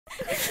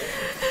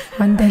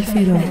عند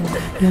الفراق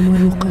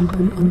يمر قلب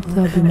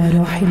الأنثى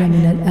بمراحل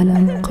من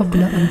الألم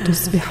قبل أن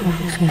تصبح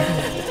بخير.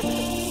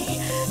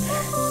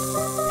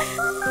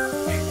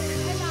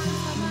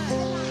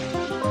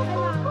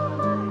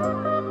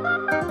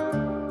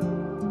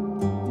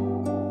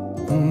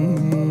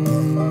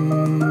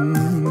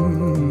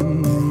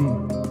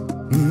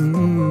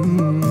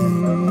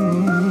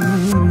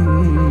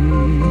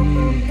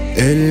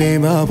 اللي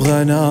ما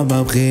بغانا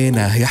ما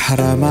بغيناه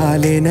يحرم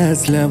علينا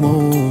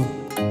سلامو،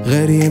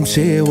 غير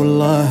يمشي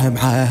والله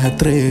معاه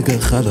طريق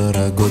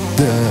خضرا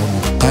قدام.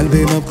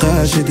 قلبي ما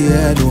بقاش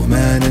ديالو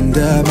ما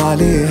نندم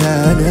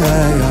عليها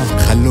انايا،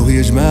 خلوه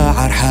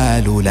يجمع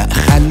رحالو لا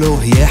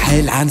خلوه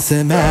يحل عن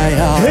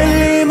سمايا.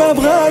 اللي ما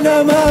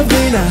بغانا ما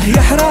بغيناه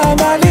يحرم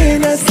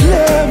علينا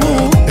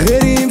سلامو،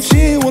 غير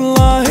يمشي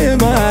والله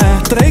معاه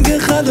طريق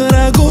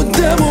خضرا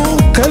قدامو.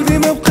 قلبي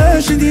ما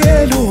بقاش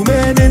ديالو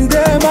ما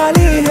نندم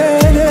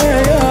عليها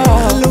انايا،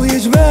 خلوه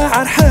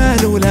يجمع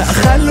رحالو لا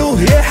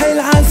خلوه يحل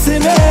عن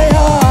سمايا.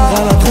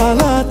 غلط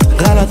غلط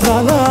غلط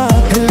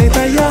غلط اللي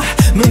طيح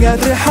من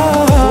قادر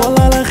يحار،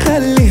 والله لا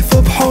خليه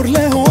في بحور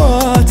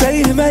الهوا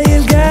تايه ما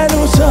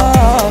يلقالو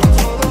شاط.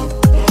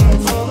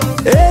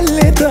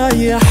 اللي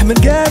طيح من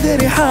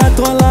قادر يحاط،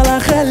 والله لا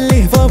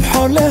خليه في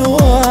بحور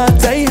الهوا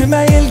تايه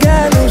ما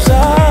يلقالو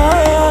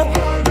شاط.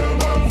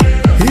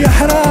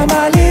 يحرام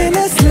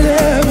علينا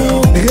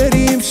سلامو، غير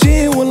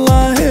يمشي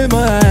والله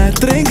ما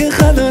طريق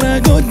خضرا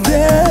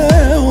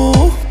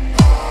قدامه.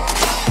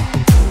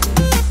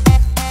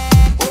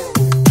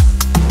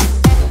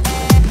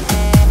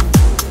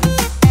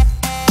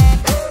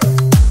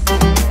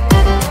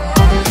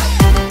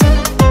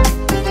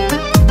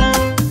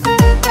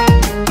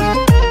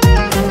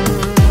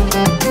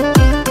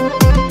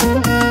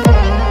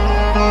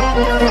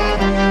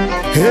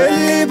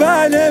 اللي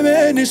بعنا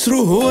ما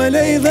نشروه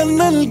ولا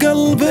يظن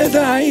القلب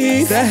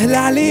ضعيف، سهل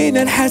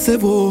علينا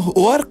نحسبوه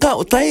ورقة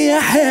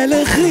وطيح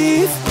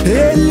الخريف.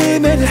 اللي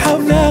من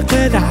حولنا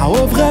قنع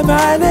وبغى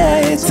معنا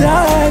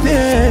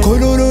يتعاند،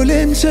 قولوله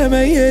لنشا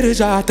ما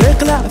يرجع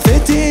تقلع في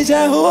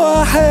اتجاه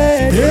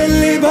واحد.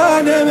 اللي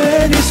بعنا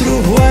ما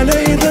نشروه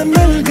ولا يظن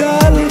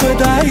القلب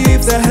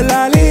ضعيف، سهل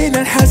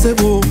علينا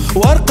نحسبوه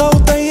ورقة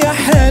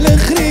وطيح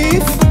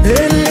الخريف.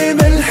 اللي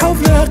من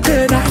حولنا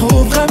قنع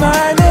وبغى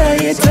معنا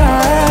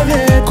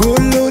يتعاند،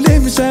 كله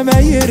لمشى ما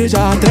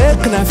يرجع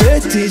تقنا في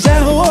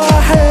اتجاه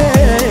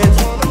واحد.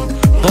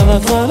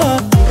 غلط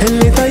غلط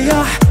اللي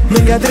طيح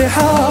من قدر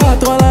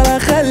يحاط، ولا لا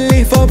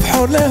خليه في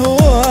بحور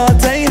الهوا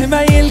تايه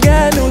ما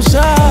يلقالو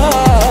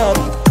شاط.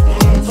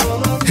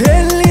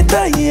 اللي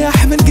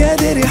طيح من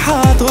قدر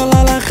يحاط،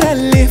 والله لا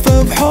خليه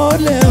في بحور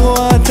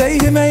الهوا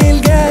تايه ما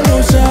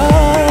يلقالو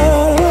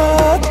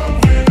شاط.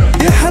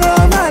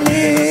 يحرام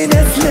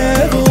علينا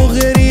سلامو،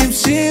 غير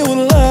يمشي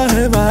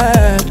والله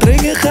معاه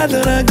طريق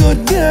خضرا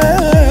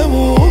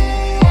قدامه.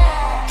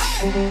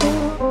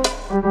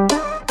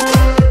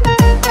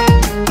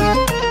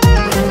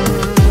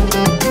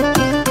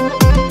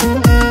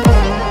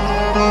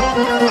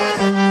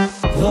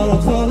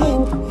 غلط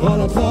غلط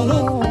غلط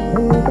غلط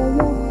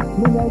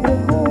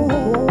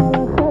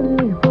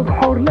خليه في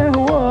بحور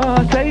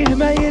الهوا تايه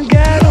ما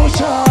يلقالو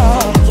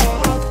شاط.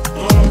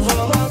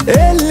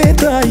 اللي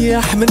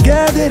طيح من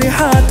قادر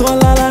يحاط،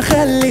 والله لا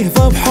خليه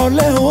في بحور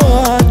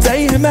الهوا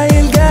تايه ما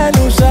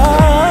يلقالو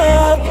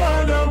شاط.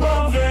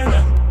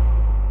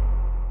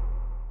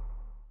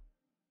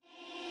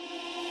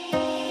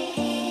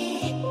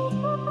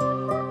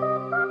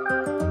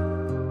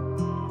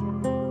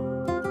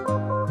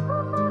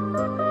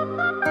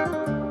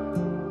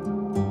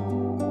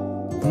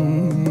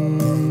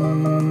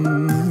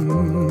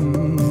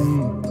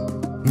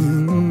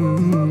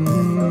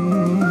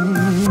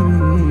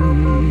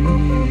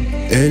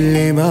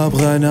 اللي ما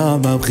بغانا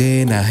ما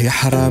بغيناه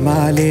يحرم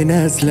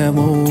علينا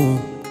سلامو،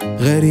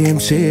 غير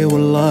يمشي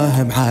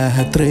والله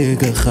معاه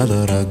طريق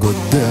خضرا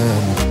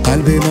قدام.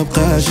 قلبي ما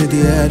بقاش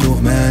ديالو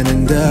ما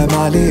نندم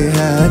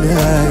عليها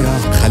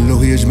انايا،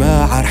 خلوه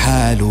يجمع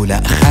رحالو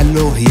لا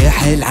خلوه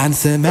يحل عن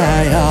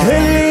سمايا.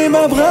 اللي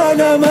ما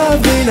بغانا ما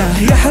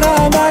بغيناه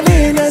يحرم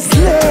علينا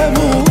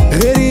سلامو،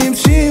 غير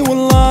يمشي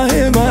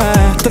والله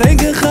معاه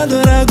طريق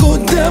خضرا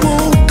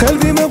قدامه.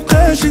 قلبي ما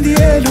بقاش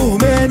ديالو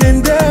ما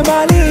نندم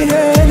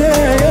عليها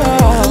انايا،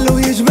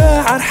 خلوه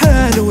يجمع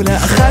رحالو لا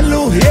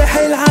خلوه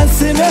يحل عن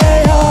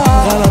سمايا.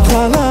 غلط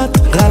غلط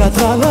غلط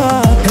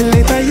غلط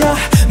اللي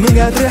طيح من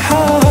قادر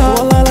يحار،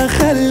 والله لا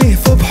خليه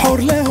في بحور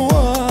الهوا